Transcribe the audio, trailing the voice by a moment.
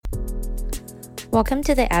Welcome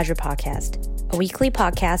to the Azure Podcast, a weekly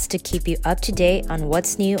podcast to keep you up to date on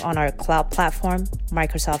what's new on our cloud platform,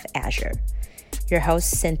 Microsoft Azure. Your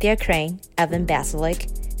hosts Cynthia Crane, Evan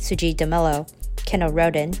Basilik, Sujit DeMello, Kendall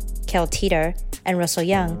Roden, Kel Teeter, and Russell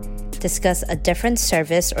Young discuss a different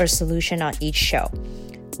service or solution on each show,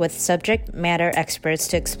 with subject matter experts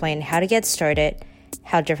to explain how to get started,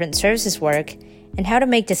 how different services work, and how to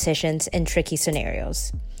make decisions in tricky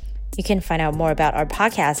scenarios. You can find out more about our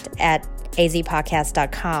podcast at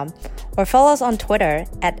azpodcast.com or follow us on Twitter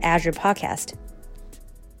at Azure Podcast.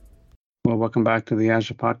 Well, welcome back to the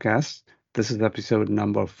Azure Podcast. This is episode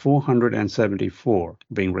number 474,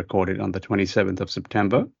 being recorded on the 27th of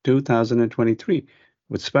September, 2023,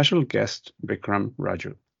 with special guest Vikram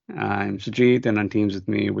Raju. I'm Sujit, and on Teams with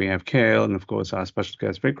me, we have Kale, and of course, our special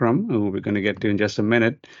guest Vikram, who we're going to get to in just a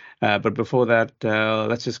minute. But before that,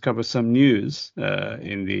 let's just cover some news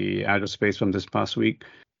in the Azure space from this past week.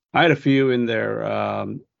 I had a few in there.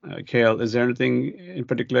 Kale, is there anything in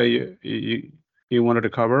particular you wanted to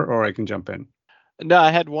cover, or I can jump in? No,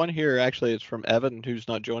 I had one here. Actually, it's from Evan, who's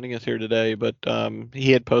not joining us here today, but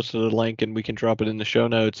he had posted a link, and we can drop it in the show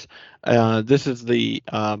notes. This is the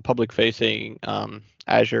public-facing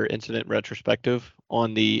Azure incident retrospective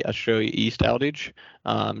on the Australia East outage.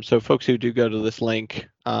 So folks who do go to this link,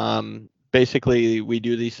 basically we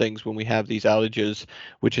do these things when we have these outages,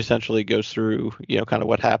 which essentially goes through, kind of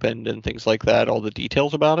what happened and things like that, all the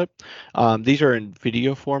details about it. These are in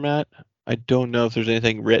video format. I don't know if there's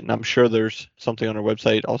anything written. I'm sure there's something on our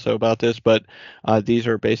website also about this, but these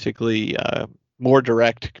are basically more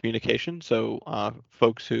direct communication. So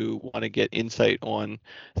folks who want to get insight on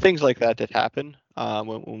things like that happen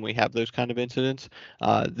when we have those kind of incidents,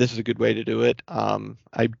 this is a good way to do it.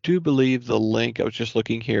 I do believe the link, I was just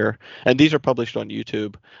looking here, and these are published on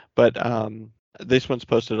YouTube, but this one's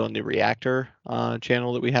posted on the Reactor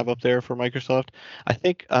channel that we have up there for Microsoft. I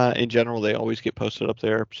think in general they always get posted up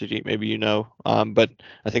there. Sujit, maybe you know, but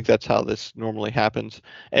I think that's how this normally happens.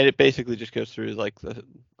 And it basically just goes through like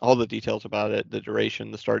all the details about it, the duration,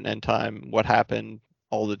 the start and end time, what happened,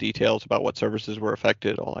 all the details about what services were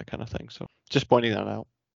affected, all that kind of thing. So just pointing that out.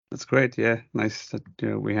 That's great. Yeah, nice that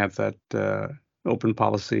we have that open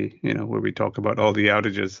policy, where we talk about all the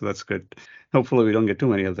outages. So that's good. Hopefully we don't get too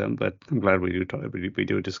many of them, but I'm glad we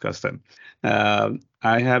do discuss them.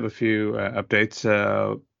 I have a few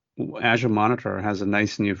updates. Azure Monitor has a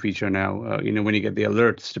nice new feature now. When you get the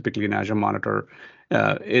alerts, typically in Azure Monitor,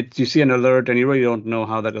 you see an alert and you really don't know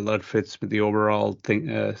how that alert fits with the overall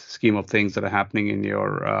scheme of things that are happening in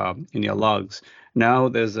your logs. Now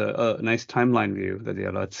there's a nice timeline view that the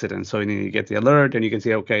alerts sit in. So you get the alert and you can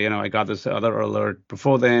see, okay, I got this other alert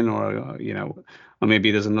before then, or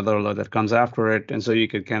maybe there's another alert that comes after it. And so you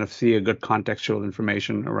could kind of see a good contextual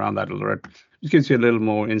information around that alert. It gives you a little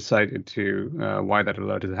more insight into why that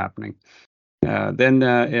alert is happening. Then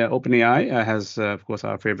OpenAI has, of course,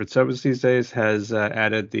 our favorite service these days, has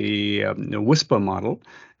added the Whisper model.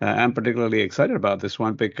 I'm particularly excited about this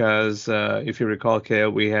one because if you recall,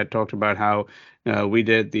 Kale, we had talked about how we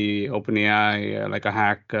did the OpenAI like a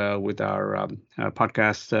hack with our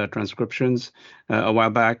podcast transcriptions a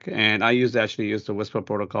while back, and I actually used the Whisper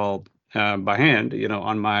protocol by hand,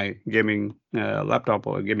 on my gaming laptop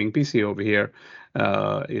or gaming PC over here,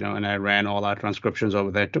 and I ran all our transcriptions over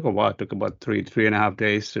there. It took a while. It took about three and a half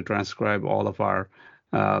days to transcribe all of our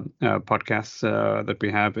podcasts that we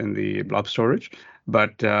have in the blob storage.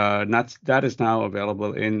 But that is now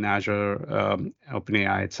available in Azure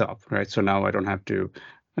OpenAI itself, right? So now I don't have to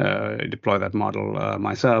deploy that model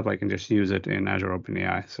myself. I can just use it in Azure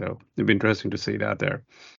OpenAI. So it'd be interesting to see that there.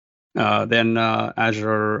 Then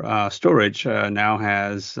Azure Storage now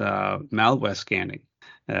has malware scanning,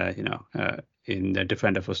 in the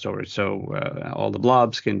Defender for Storage. So all the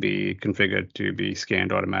blobs can be configured to be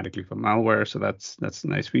scanned automatically for malware. So that's a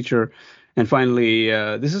nice feature. And finally,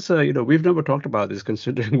 this is we've never talked about this,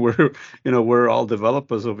 considering we're all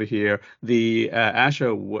developers over here. The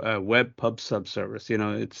Azure Web Pub Sub service.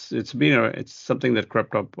 It's something that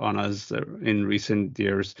crept up on us in recent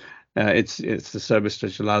years. It's the service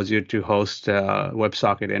that allows you to host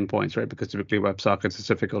WebSocket endpoints, right? Because typically WebSockets is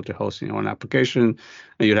difficult to host in your own application.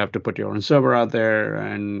 You'd have to put your own server out there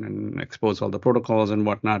and expose all the protocols and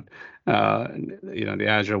whatnot. The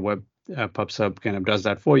Azure Web PubSub kind of does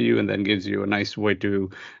that for you, and then gives you a nice way to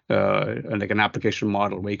like an application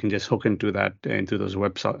model where you can just hook into those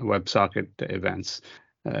WebSocket events.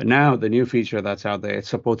 Now the new feature that's out there, it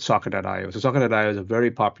supports Socket.io. So Socket.io is a very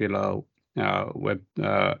popular web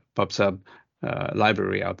PubSub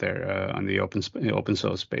library out there on the open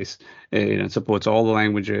source space. It supports all the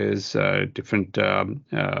languages, different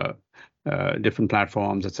different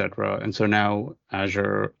platforms, etc. And so now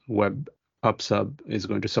Azure Web PubSub is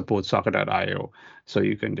going to support Socket.io. So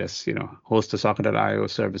you can just, host a Socket.io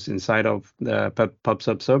service inside of the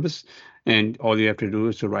PubSub service. And all you have to do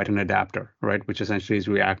is to write an adapter, right? Which essentially is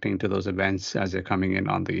reacting to those events as they're coming in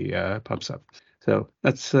on the PubSub. So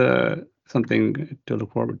that's something to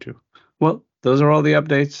look forward to. Well, those are all the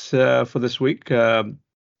updates for this week. So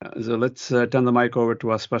let's turn the mic over to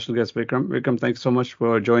our special guest, Vikram. Vikram, thanks so much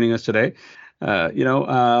for joining us today.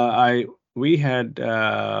 We had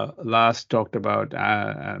last talked about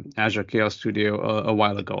Azure Chaos Studio a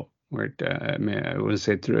while ago, right? I would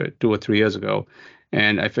say 2 or 3 years ago,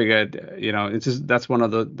 and I figured, that's one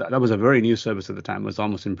of that was a very new service at the time. It was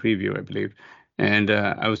almost in preview, I believe. And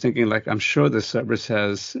I was thinking, like, I'm sure this service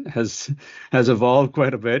has evolved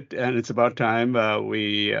quite a bit, and it's about time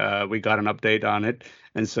we got an update on it.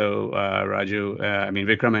 And so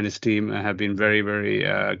Vikram and his team have been very,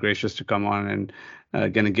 very gracious to come on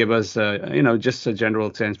and going to give us, just a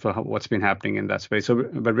general sense for what's been happening in that space. So,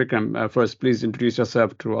 but Vikram, first, please introduce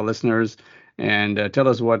yourself to our listeners and tell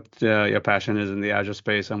us what your passion is in the Azure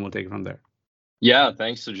space, and we'll take it from there. Yeah,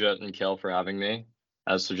 thanks, Sujit and Kale, for having me.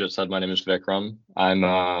 As Sujit said, my name is Vikram. I'm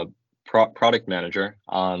a product manager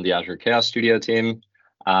on the Azure Chaos Studio team.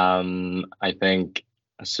 I think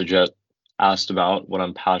Sujit asked about what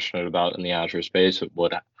I'm passionate about in the Azure space. It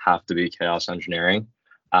would have to be chaos engineering,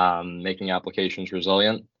 making applications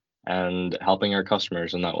resilient and helping our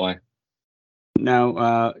customers in that way.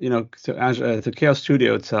 Now, so Azure, the Chaos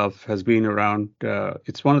Studio itself has been around.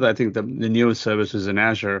 It's one of I think the newest services in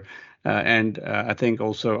Azure. And I think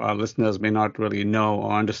also our listeners may not really know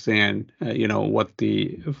or understand, what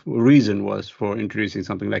the reason was for introducing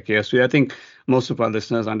something like Chaos Studio. I think most of our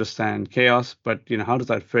listeners understand Chaos, but how does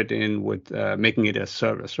that fit in with making it a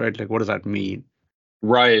service, right? Like, what does that mean?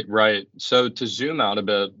 Right. So to zoom out a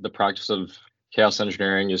bit, the practice of chaos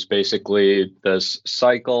engineering is basically this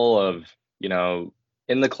cycle of,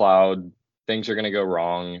 in the cloud, things are going to go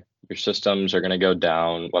wrong. Your systems are going to go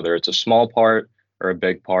down, whether it's a small part or a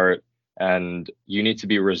big part. And you need to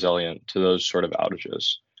be resilient to those sort of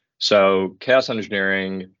outages. So chaos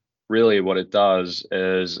engineering, really what it does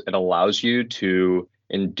is it allows you to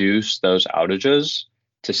induce those outages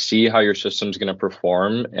to see how your system's going to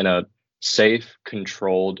perform in a safe,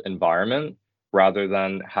 controlled environment, rather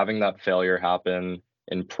than having that failure happen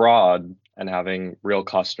in prod and having real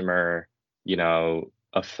customer,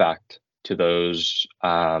 effect to those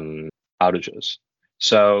outages.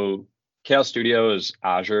 So Chaos Studio is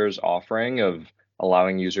Azure's offering of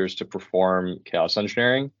allowing users to perform chaos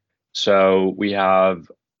engineering. So we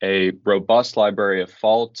have a robust library of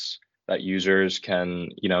faults that users can,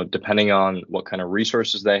 depending on what kind of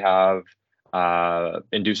resources they have,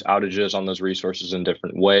 induce outages on those resources in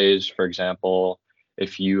different ways. For example,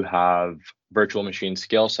 if you have virtual machine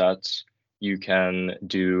skill sets, you can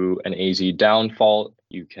do an AZ down fault.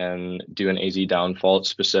 You can do an AZ down fault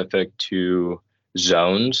specific to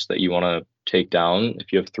zones that you want to take down.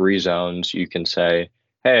 If you have 3 zones, you can say,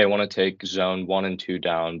 hey, I want to take zone 1 and 2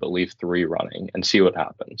 down, but leave 3 running and see what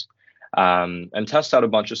happens. And test out a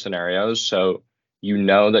bunch of scenarios so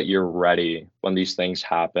that you're ready when these things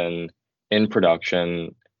happen in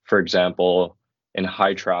production. For example, in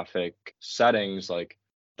high traffic settings like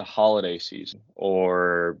the holiday season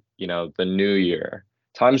or the new year,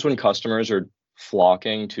 times when customers are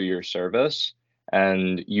flocking to your service,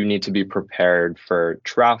 and you need to be prepared for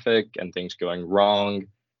traffic and things going wrong,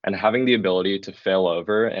 and having the ability to fail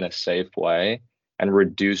over in a safe way and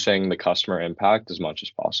reducing the customer impact as much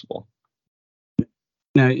as possible.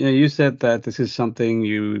 Now, you said that this is something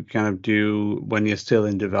you kind of do when you're still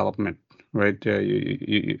in development, right?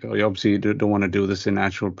 You obviously don't want to do this in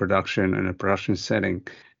actual production, in a production setting.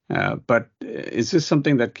 But is this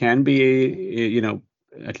something that can be,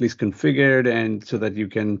 at least configured, and so that you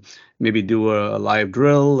can maybe do a live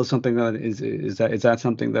drill or something? Is that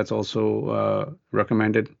something that's also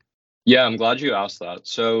recommended? Yeah, I'm glad you asked that.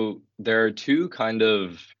 So there are 2 kind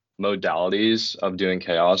of modalities of doing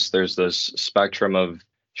chaos. There's this spectrum of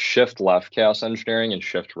shift left chaos engineering and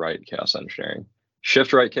shift right chaos engineering.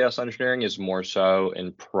 Shift right chaos engineering is more so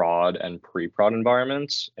in prod and pre-prod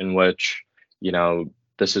environments, in which,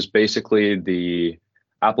 this is basically the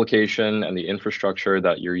application and the infrastructure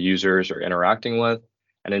that your users are interacting with,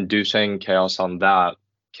 and inducing chaos on that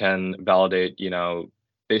can validate,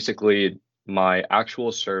 basically my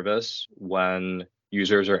actual service when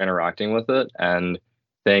users are interacting with it and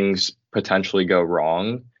things potentially go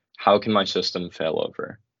wrong. How can my system fail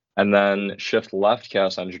over? And then shift left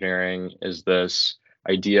chaos engineering is this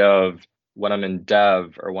idea of when I'm in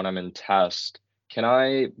dev or when I'm in test, can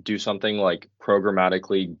I do something like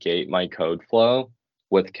programmatically gate my code flow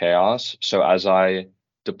with chaos? So as I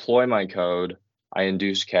deploy my code, I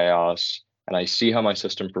induce chaos and I see how my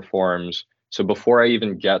system performs. So before I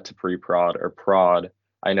even get to pre-prod or prod,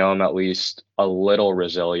 I know I'm at least a little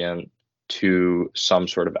resilient to some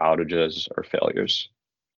sort of outages or failures.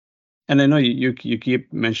 And I know you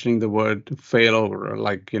keep mentioning the word failover,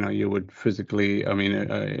 like, you would physically,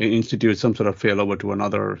 institute some sort of failover to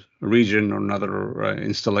another region or another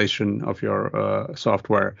installation of your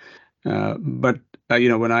software. But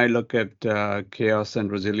when I look at chaos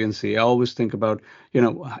and resiliency, I always think about,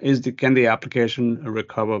 can the application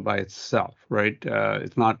recover by itself, right?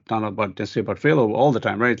 It's not about necessarily about failover all the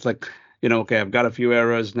time, right? It's like, okay, I've got a few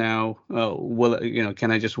errors now.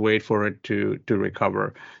 Can I just wait for it to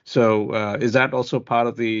recover? So is that also part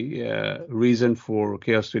of the reason for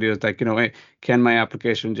Chaos Studio? It's like, hey, can my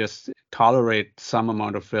application just tolerate some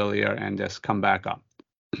amount of failure and just come back up?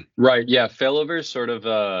 Right. Yeah. Failover is sort of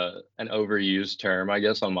an overused term, I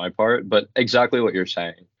guess, on my part, but exactly what you're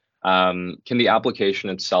saying. Can the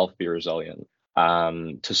application itself be resilient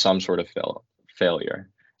to some sort of failure?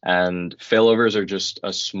 And failovers are just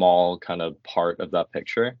a small kind of part of that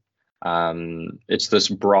picture. It's this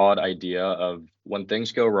broad idea of when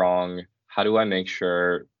things go wrong, how do I make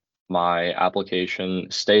sure my application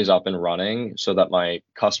stays up and running so that my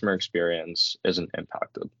customer experience isn't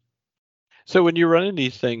impacted? So when you're running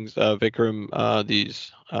these things, Vikram,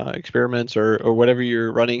 these experiments or whatever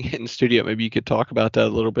you're running in Studio, maybe you could talk about that a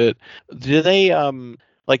little bit. Do they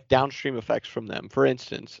like downstream effects from them? For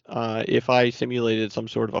instance, if I simulated some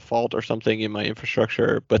sort of a fault or something in my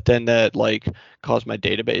infrastructure, but then that like caused my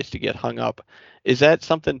database to get hung up, is that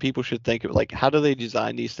something people should think of? Like, how do they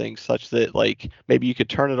design these things such that like maybe you could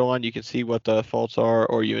turn it on, you can see what the faults are,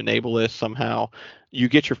 or you enable this somehow, you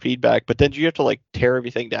get your feedback, but then do you have to like tear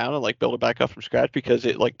everything down and like build it back up from scratch because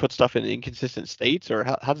it like puts stuff in inconsistent states, or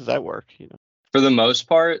how does that work? For the most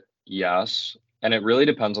part, yes. And it really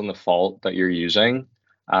depends on the fault that you're using.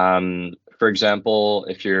 For example,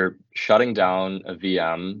 if you're shutting down a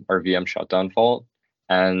VM or VM shutdown fault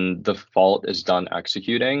and the fault is done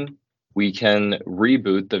executing, we can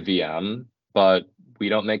reboot the VM, but we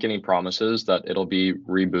don't make any promises that it'll be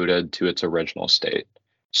rebooted to its original state.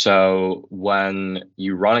 So when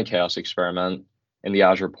you run a chaos experiment in the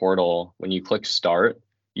Azure portal, when you click start,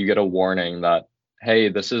 you get a warning that, hey,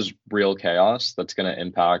 this is real chaos that's going to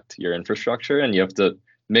impact your infrastructure, and you have to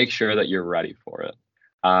make sure that you're ready for it.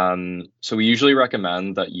 So we usually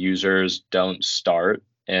recommend that users don't start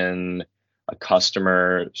in a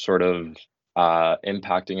customer sort of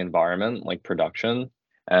impacting environment like production,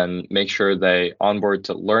 and make sure they onboard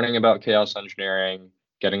to learning about chaos engineering,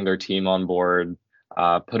 getting their team on board,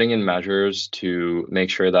 putting in measures to make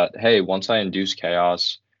sure that, hey, once I induce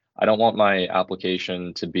chaos, I don't want my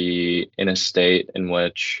application to be in a state in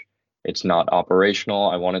which it's not operational.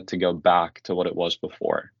 I want it to go back to what it was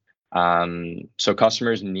before. So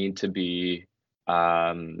customers need to be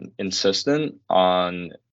insistent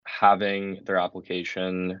on having their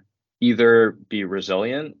application either be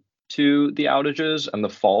resilient to the outages and the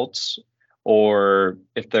faults, or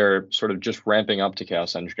if they're sort of just ramping up to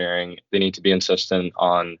chaos engineering, they need to be insistent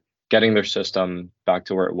on getting their system back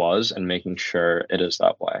to where it was and making sure it is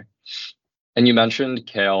that way. And you mentioned,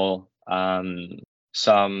 Kale,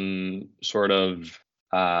 some sort of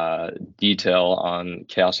detail on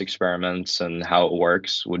chaos experiments and how it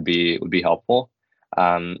works would be helpful.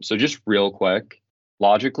 So just real quick,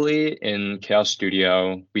 logically in Chaos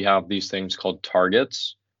Studio, we have these things called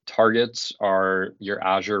targets. Targets are your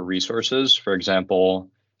Azure resources, for example,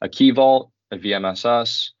 a Key Vault, a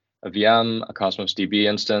VMSS, a VM, a Cosmos DB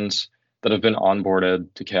instance that have been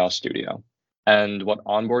onboarded to Chaos Studio. And what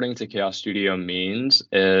onboarding to Chaos Studio means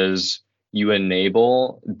is you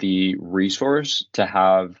enable the resource to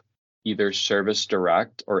have either service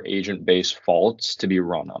direct or agent-based faults to be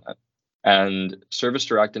run on it. And service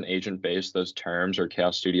direct and agent-based, those terms are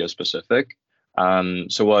Chaos Studio specific.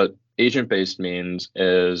 So what agent-based means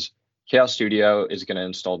is Chaos Studio is going to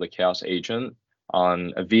install the Chaos agent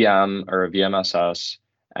on a VM or a VMSS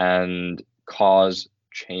and cause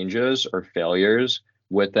changes or failures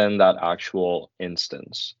within that actual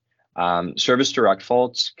instance. Service direct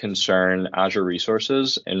faults concern Azure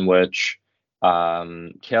resources in which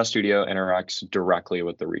Chaos Studio interacts directly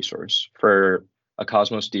with the resource. For a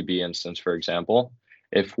Cosmos DB instance, for example,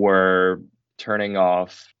 if we're turning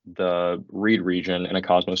off the read region in a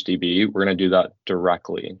Cosmos DB, we're going to do that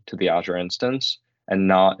directly to the Azure instance and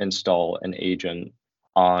not install an agent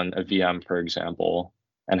on a VM, for example,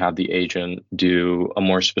 and have the agent do a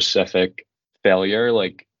more specific failure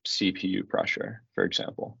like CPU pressure, for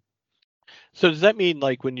example. So does that mean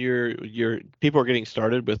like when your people are getting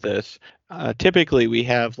started with this, typically we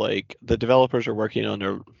have like the developers are working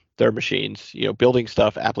on their machines, building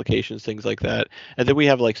stuff, applications, things like that, and then we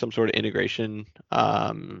have like some sort of integration,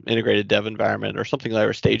 integrated dev environment or something like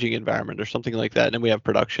or staging environment or something like that, and then we have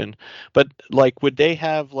production. But like, would they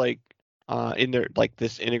have like in their like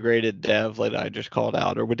this integrated dev that I just called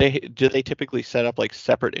out, or do they typically set up like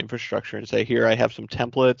separate infrastructure and say, here I have some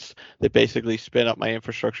templates that basically spin up my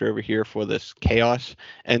infrastructure over here for this chaos,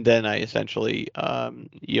 and then I essentially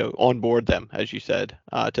onboard them, as you said,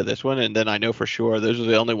 to this one, and then I know for sure those are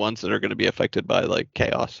the only ones that are going to be affected by like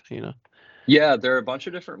chaos, Yeah, there are a bunch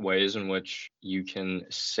of different ways in which you can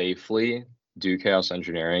safely do chaos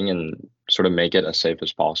engineering and sort of make it as safe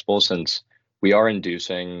as possible, since we are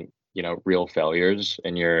inducing, real failures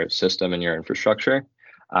in your system and your infrastructure.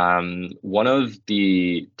 One of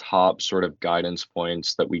the top sort of guidance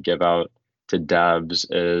points that we give out to devs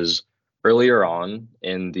is earlier on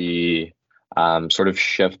in the sort of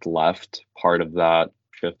shift left part of that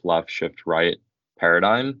shift left, shift right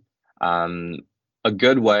paradigm. A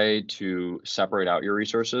good way to separate out your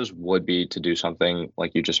resources would be to do something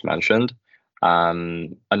like you just mentioned.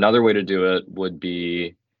 Another way to do it would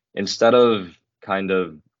be, instead of kind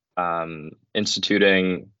of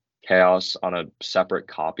instituting chaos on a separate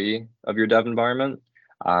copy of your dev environment,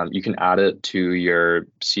 you can add it to your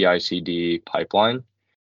CI/CD pipeline.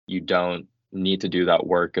 You don't need to do that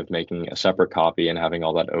work of making a separate copy and having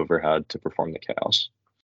all that overhead to perform the chaos.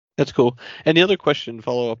 That's cool. And the other question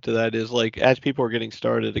follow up to that is like, as people are getting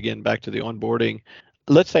started, again, back to the onboarding,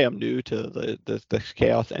 let's say I'm new to the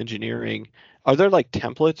chaos engineering. Are there like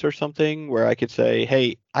templates or something where I could say,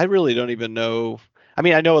 hey, I really don't even know. I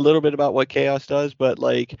mean, I know a little bit about what chaos does, but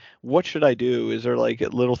like, what should I do? Is there like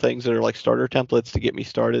little things that are like starter templates to get me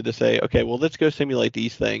started to say, okay, well, let's go simulate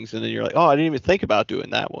these things. And then you're like, oh, I didn't even think about doing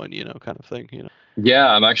that one, kind of thing, Yeah,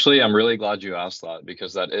 I'm really glad you asked that,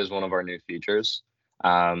 because that is one of our new features.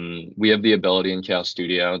 We have the ability in Chaos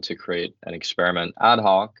Studio to create an experiment ad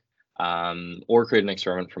hoc, or create an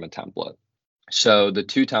experiment from a template. So the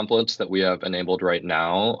two templates that we have enabled right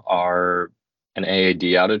now are an AAD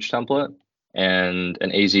outage template and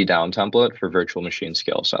an AZ down template for virtual machine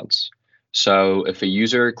scale sets. So if a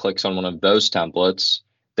user clicks on one of those templates,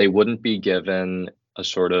 they wouldn't be given a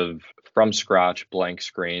sort of from scratch blank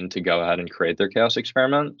screen to go ahead and create their chaos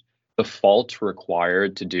experiment. The fault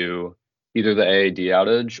required to do either the AAD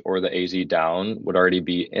outage or the AZ down would already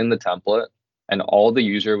be in the template, and all the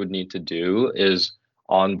user would need to do is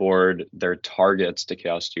onboard their targets to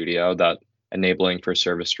Chaos Studio, that enabling for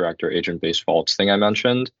service director agent-based faults thing I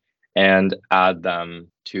mentioned, and add them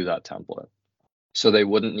to that template. So they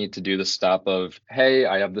wouldn't need to do the step of, hey,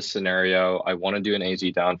 I have this scenario, I want to do an AZ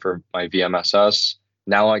down for my VMSS.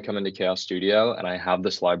 Now I come into Chaos Studio and I have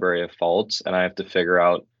this library of faults, and I have to figure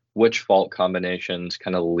out which fault combinations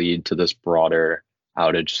kind of lead to this broader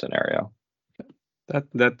outage scenario.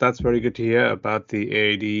 That's very good to hear about the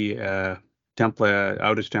AAD template,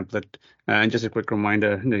 outage template. And just a quick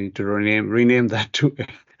reminder, I need to rename that to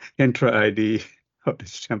Intra ID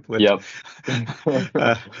outage template. Yep.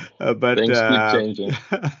 But things keep changing.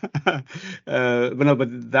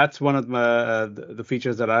 But that's one of the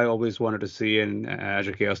features that I always wanted to see in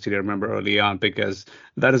Azure Chaos Studio. I remember early on, because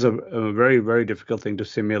that is a very, very difficult thing to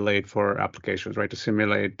simulate for applications, right? To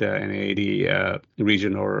simulate an AAD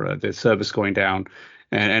region or the service going down.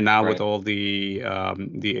 And now with all the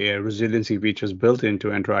resiliency features built into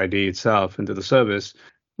Entra ID itself, into the service,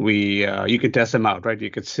 you could test them out, right? You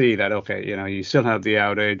could see that, okay, you still have the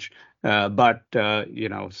outage, but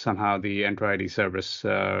somehow the Entra ID service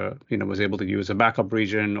was able to use a backup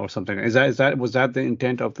region or something. Was that the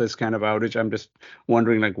intent of this kind of outage? I'm just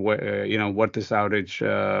wondering, like, what this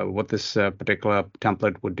outage, what this particular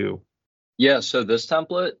template would do. Yeah, so this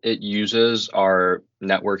template, it uses our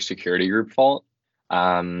network security group fault.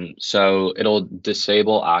 So it'll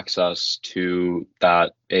disable access to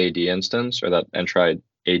that AAD instance, or that Entra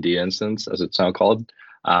AD instance, as it's now called,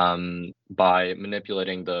 by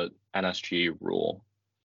manipulating the NSG rule.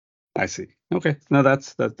 I see. Okay, no,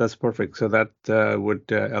 that's perfect. So that would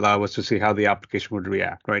allow us to see how the application would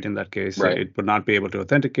react, right? In that case, it would not be able to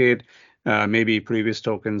authenticate. Maybe previous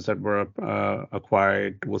tokens that were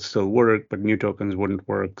acquired would still work, but new tokens wouldn't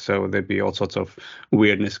work. So there'd be all sorts of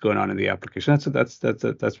weirdness going on in the application. That's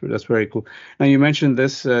very cool. Now, you mentioned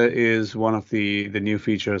this is one of the new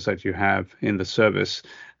features that you have in the service.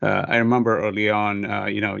 I remember early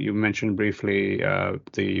on, you mentioned briefly the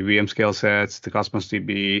VM scale sets, the Cosmos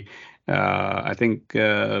DB. I think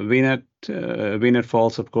VNet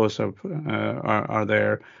faults, of course, are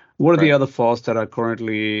there. What are the Right. other faults that are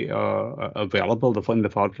currently available in the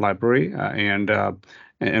fault library,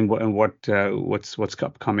 what's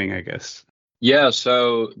upcoming, I guess? Yeah,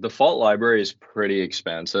 so the fault library is pretty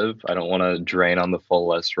expansive. I don't want to drain on the full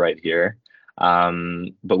list right here.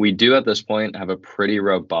 But we do at this point have a pretty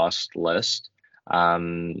robust list.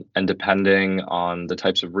 And depending on the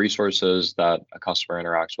types of resources that a customer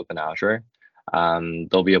interacts with in Azure,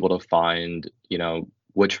 they'll be able to find,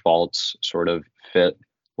 which faults sort of fit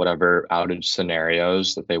whatever outage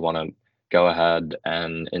scenarios that they want to go ahead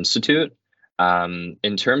and institute.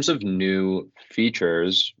 In terms of new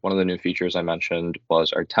features, one of the new features I mentioned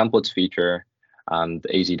was our templates feature, the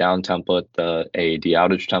AZ down template, the AAD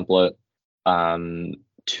outage template.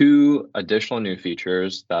 Two additional new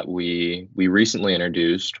features that we recently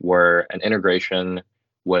introduced were an integration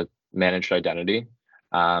with managed identity.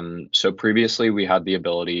 So previously we had the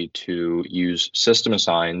ability to use system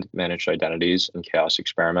assigned managed identities in chaos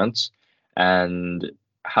experiments. And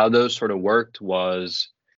how those sort of worked was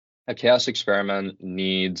a chaos experiment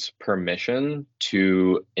needs permission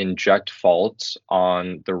to inject faults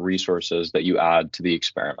on the resources that you add to the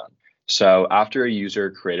experiment. So after a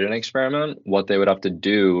user created an experiment, what they would have to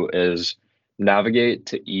do is navigate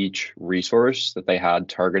to each resource that they had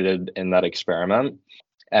targeted in that experiment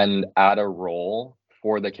and add a role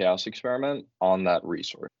for the chaos experiment on that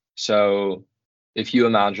resource. So if you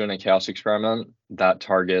imagine a chaos experiment that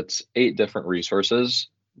targets 8 different resources,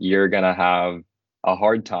 you're going to have a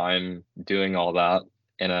hard time doing all that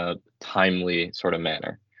in a timely sort of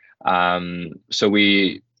manner. So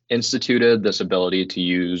we instituted this ability to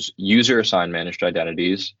use user-assigned managed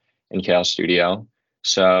identities in Chaos Studio.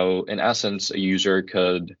 So in essence, a user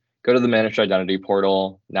could go to the managed identity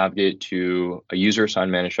portal, navigate to a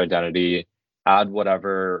user-assigned managed identity, add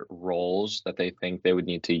whatever roles that they think they would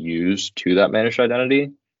need to use to that managed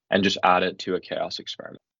identity, and just add it to a chaos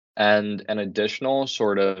experiment. And an additional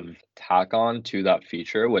sort of tack on to that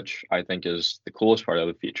feature, which I think is the coolest part of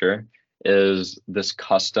the feature, is this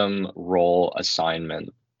custom role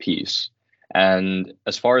assignment piece. And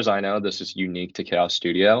as far as I know, this is unique to Chaos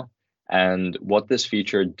Studio. And what this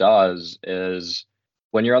feature does is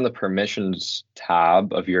when you're on the permissions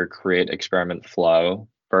tab of your create experiment flow,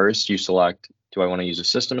 first you select, do I want to use a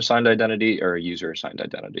system assigned identity or a user assigned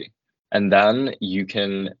identity? And then you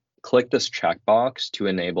can click this checkbox to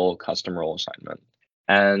enable custom role assignment.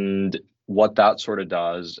 And what that sort of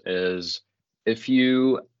does is if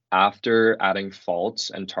you, after adding faults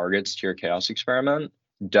and targets to your chaos experiment,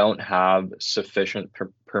 don't have sufficient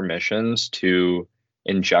permissions to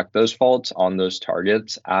inject those faults on those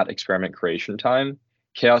targets at experiment creation time,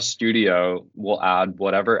 Chaos Studio will add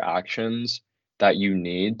whatever actions that you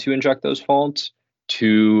need to inject those faults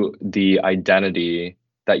to the identity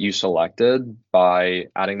that you selected by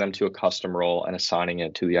adding them to a custom role and assigning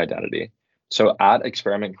it to the identity. So at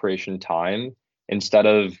experiment creation time, instead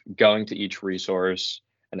of going to each resource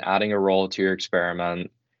and adding a role to your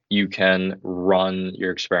experiment, you can run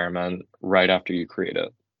your experiment right after you create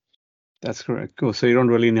it. That's correct. Cool. So you don't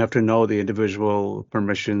really have to know the individual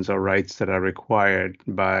permissions or rights that are required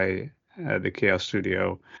by the Chaos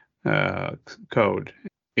Studio code.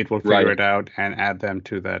 It will figure it out and add them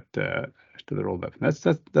to that to the role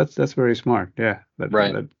definition. That's very smart. Yeah.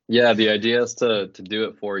 Yeah. The idea is to do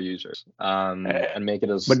it for users and make it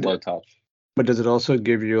as low touch. But does it also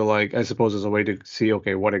give you, like, I suppose, as a way to see,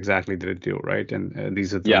 okay, what exactly did it do, right? And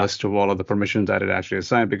these are the list of all of the permissions that it actually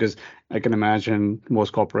assigned, because I can imagine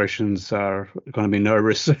most corporations are going to be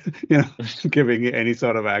nervous, giving any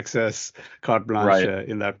sort of access carte blanche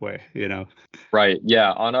in that way, Right.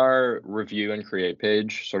 Yeah. On our review and create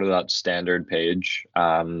page, sort of that standard page,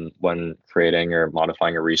 when creating or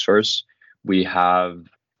modifying a resource, we have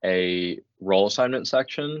a role assignment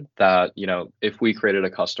section that, if we created a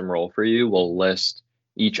custom role for you, we'll list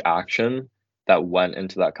each action that went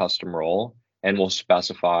into that custom role, and we'll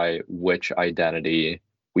specify which identity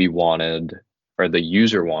we wanted, or the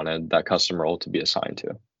user wanted, that custom role to be assigned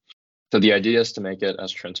to. So the idea is to make it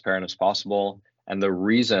as transparent as possible. And the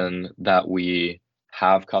reason that we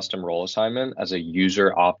have custom role assignment as a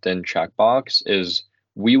user opt-in checkbox is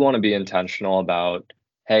we want to be intentional about,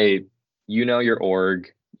 hey, your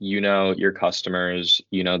org, your customers,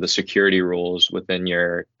 the security rules within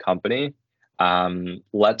your company.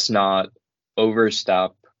 Let's not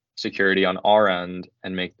overstep security on our end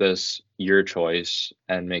and make this your choice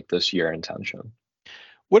and make this your intention.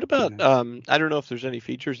 What about, I don't know if there's any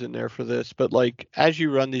features in there for this, but like as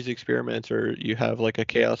you run these experiments or you have like a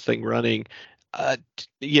chaos thing running,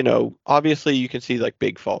 Obviously you can see like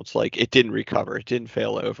big faults, like it didn't recover, it didn't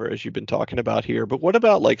fail over, as you've been talking about here. But what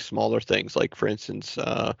about like smaller things, like for instance,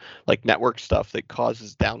 like network stuff that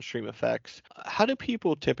causes downstream effects? How do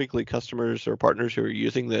people typically, customers or partners who are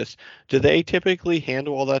using this, do they typically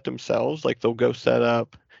handle all that themselves? Like they'll go set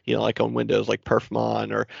up, like on Windows, like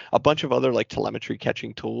Perfmon or a bunch of other like telemetry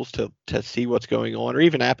catching tools to see what's going on, or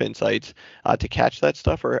even App Insights to catch that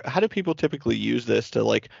stuff? Or how do people typically use this to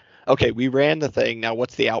like, okay, we ran the thing. Now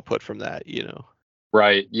what's the output from that?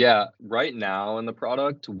 Right. Yeah. Right now in the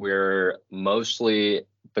product, we're mostly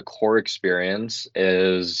the core experience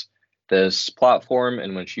is this platform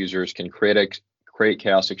in which users can create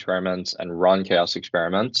chaos experiments and run chaos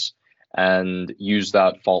experiments and use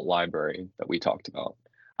that fault library that we talked about.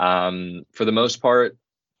 For the most part,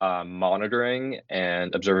 monitoring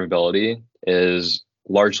and observability is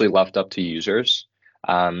largely left up to users.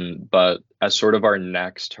 But as sort of our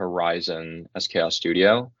next horizon as Chaos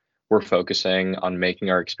Studio, we're focusing on making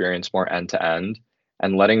our experience more end to end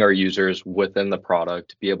and letting our users within the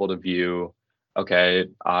product be able to view, okay,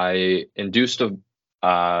 I induced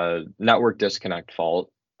a network disconnect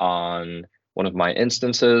fault on one of my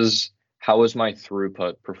instances. How is my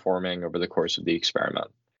throughput performing over the course of the experiment?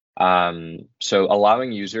 So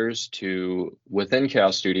allowing users to, within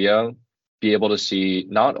Chaos Studio, be able to see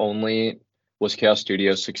not only was Chaos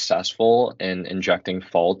Studio successful in injecting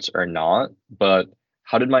faults or not, but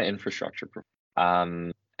how did my infrastructure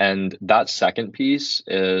perform? And that second piece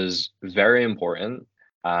is very important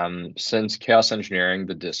since chaos engineering,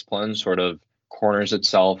 the discipline, sort of corners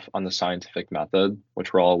itself on the scientific method,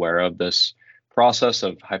 which we're all aware of, this process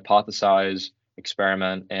of hypothesize,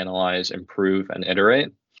 experiment, analyze, improve, and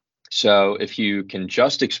iterate. So if you can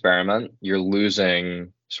just experiment, you're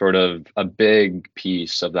losing sort of a big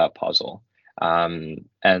piece of that puzzle. And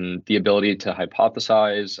the ability to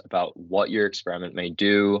hypothesize about what your experiment may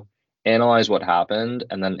do, analyze what happened,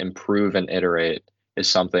 and then improve and iterate is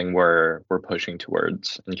something we're pushing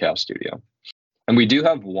towards in Chaos Studio. And we do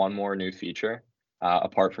have one more new feature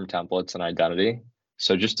apart from templates and identity.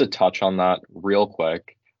 So just to touch on that real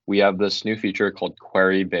quick, we have this new feature called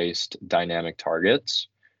query-based dynamic targets.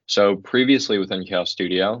 So previously within Chaos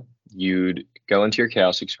Studio, you'd go into your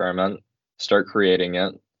chaos experiment, start creating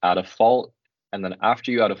it, add a fault, and then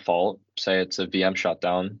after you add a fault, say it's a VM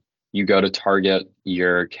shutdown, you go to target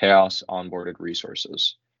your chaos onboarded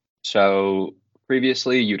resources. So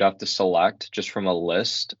previously you'd have to select just from a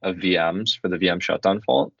list of VMs for the VM shutdown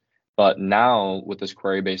fault. But now with this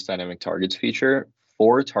query-based dynamic targets feature,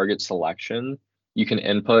 for target selection, you can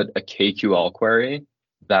input a KQL query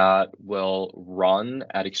that will run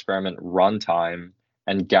at experiment runtime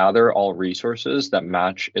and gather all resources that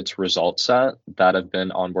match its result set that have been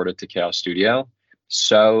onboarded to Chaos Studio.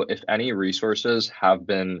 So if any resources have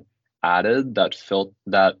been added that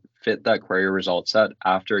fit that query result set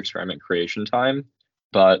after experiment creation time,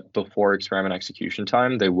 but before experiment execution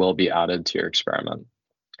time, they will be added to your experiment.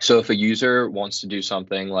 So if a user wants to do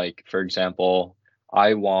something like, for example,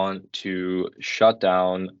 I want to shut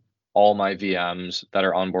down all my VMs that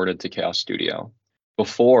are onboarded to Chaos Studio.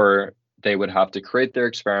 Before, they would have to create their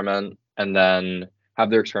experiment and then have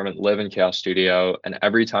their experiment live in Chaos Studio. And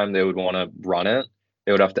every time they would want to run it,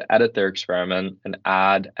 they would have to edit their experiment and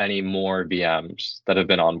add any more VMs that have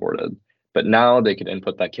been onboarded. But now they could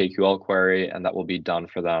input that KQL query and that will be done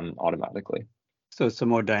for them automatically. So it's a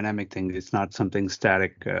more dynamic thing. It's not something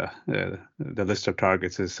static. The list of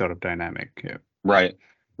targets is sort of dynamic. Yeah. Right.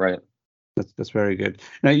 That's very good.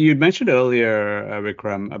 Now, you mentioned earlier,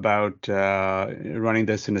 Vikram, about running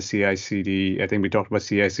this in a CI/CD. I think we talked about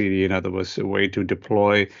CI/CD. In other words, a way to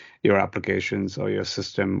deploy your applications or your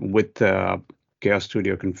system with Chaos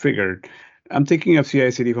Studio configured. I'm thinking of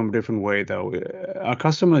CI/CD from a different way, though. Are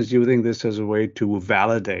customers using this as a way to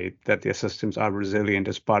validate that their systems are resilient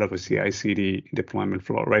as part of a CI/CD deployment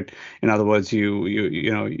flow, right? In other words,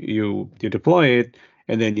 you deploy it,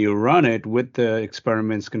 and then you run it with the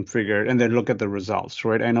experiments configured and then look at the results,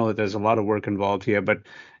 right? I know that there's a lot of work involved here, but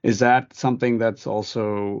is that something that's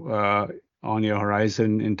also on your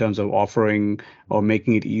horizon in terms of offering or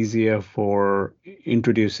making it easier for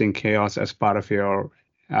introducing chaos as part of your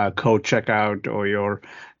code checkout or your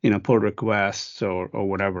pull requests or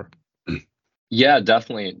whatever? Yeah,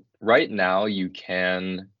 definitely. Right now, you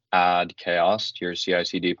can add chaos to your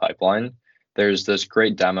CI/CD pipeline. There's this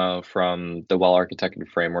great demo from the well-architected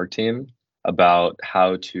framework team about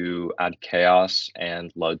how to add chaos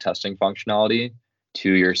and load testing functionality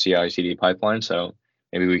to your CI/CD pipeline. So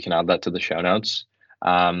maybe we can add that to the show notes.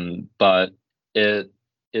 But it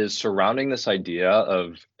is surrounding this idea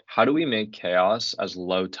of how do we make chaos as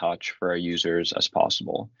low touch for our users as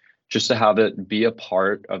possible? just to have it be a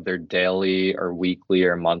part of their daily or weekly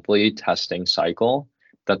or monthly testing cycle,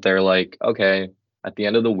 that they're like, okay, at the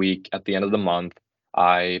end of the week, at the end of the month,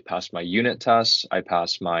 I passed my unit tests, I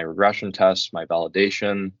passed my regression tests, my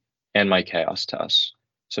validation, and my chaos tests.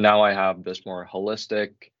 So now I have this more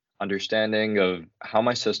holistic understanding of how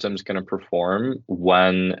my system's going to perform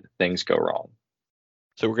when things go wrong.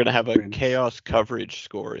 So we're going to have a chaos coverage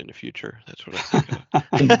score in the future. That's what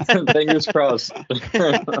I'm thinking of. Fingers crossed.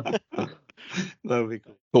 That'll be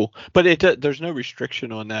cool. Cool. But there's no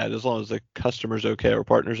restriction on that as long as the customer's okay or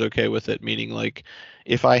partner's okay with it, meaning like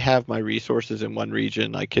if I have my resources in one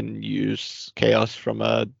region, I can use chaos from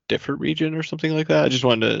a different region or something like that. I just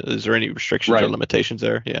wanted to, is there any restrictions or limitations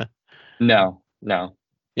there? Yeah. No. Yep.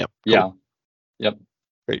 Cool. Yeah. Yep.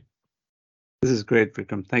 Great. This is great,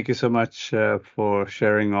 Vikram. Thank you so much for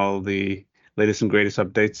sharing all the latest and greatest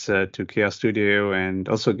updates to Chaos Studio, and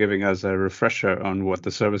also giving us a refresher on what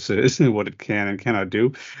the service is and what it can and cannot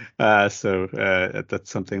do. So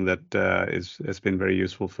that's something that has been very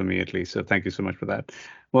useful for me, at least. So thank you so much for that.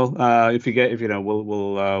 Well,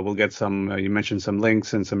 we'll get some. You mentioned some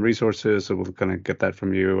links and some resources, so we'll kind of get that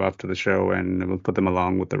from you after the show, and we'll put them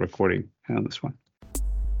along with the recording on this one.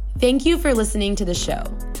 Thank you for listening to the show.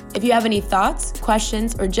 If you have any thoughts,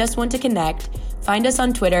 questions, or just want to connect, find us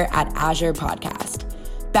on Twitter at Azure Podcast.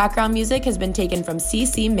 Background music has been taken from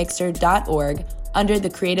ccmixer.org under the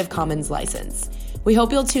Creative Commons license. We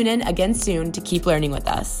hope you'll tune in again soon to keep learning with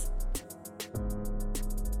us.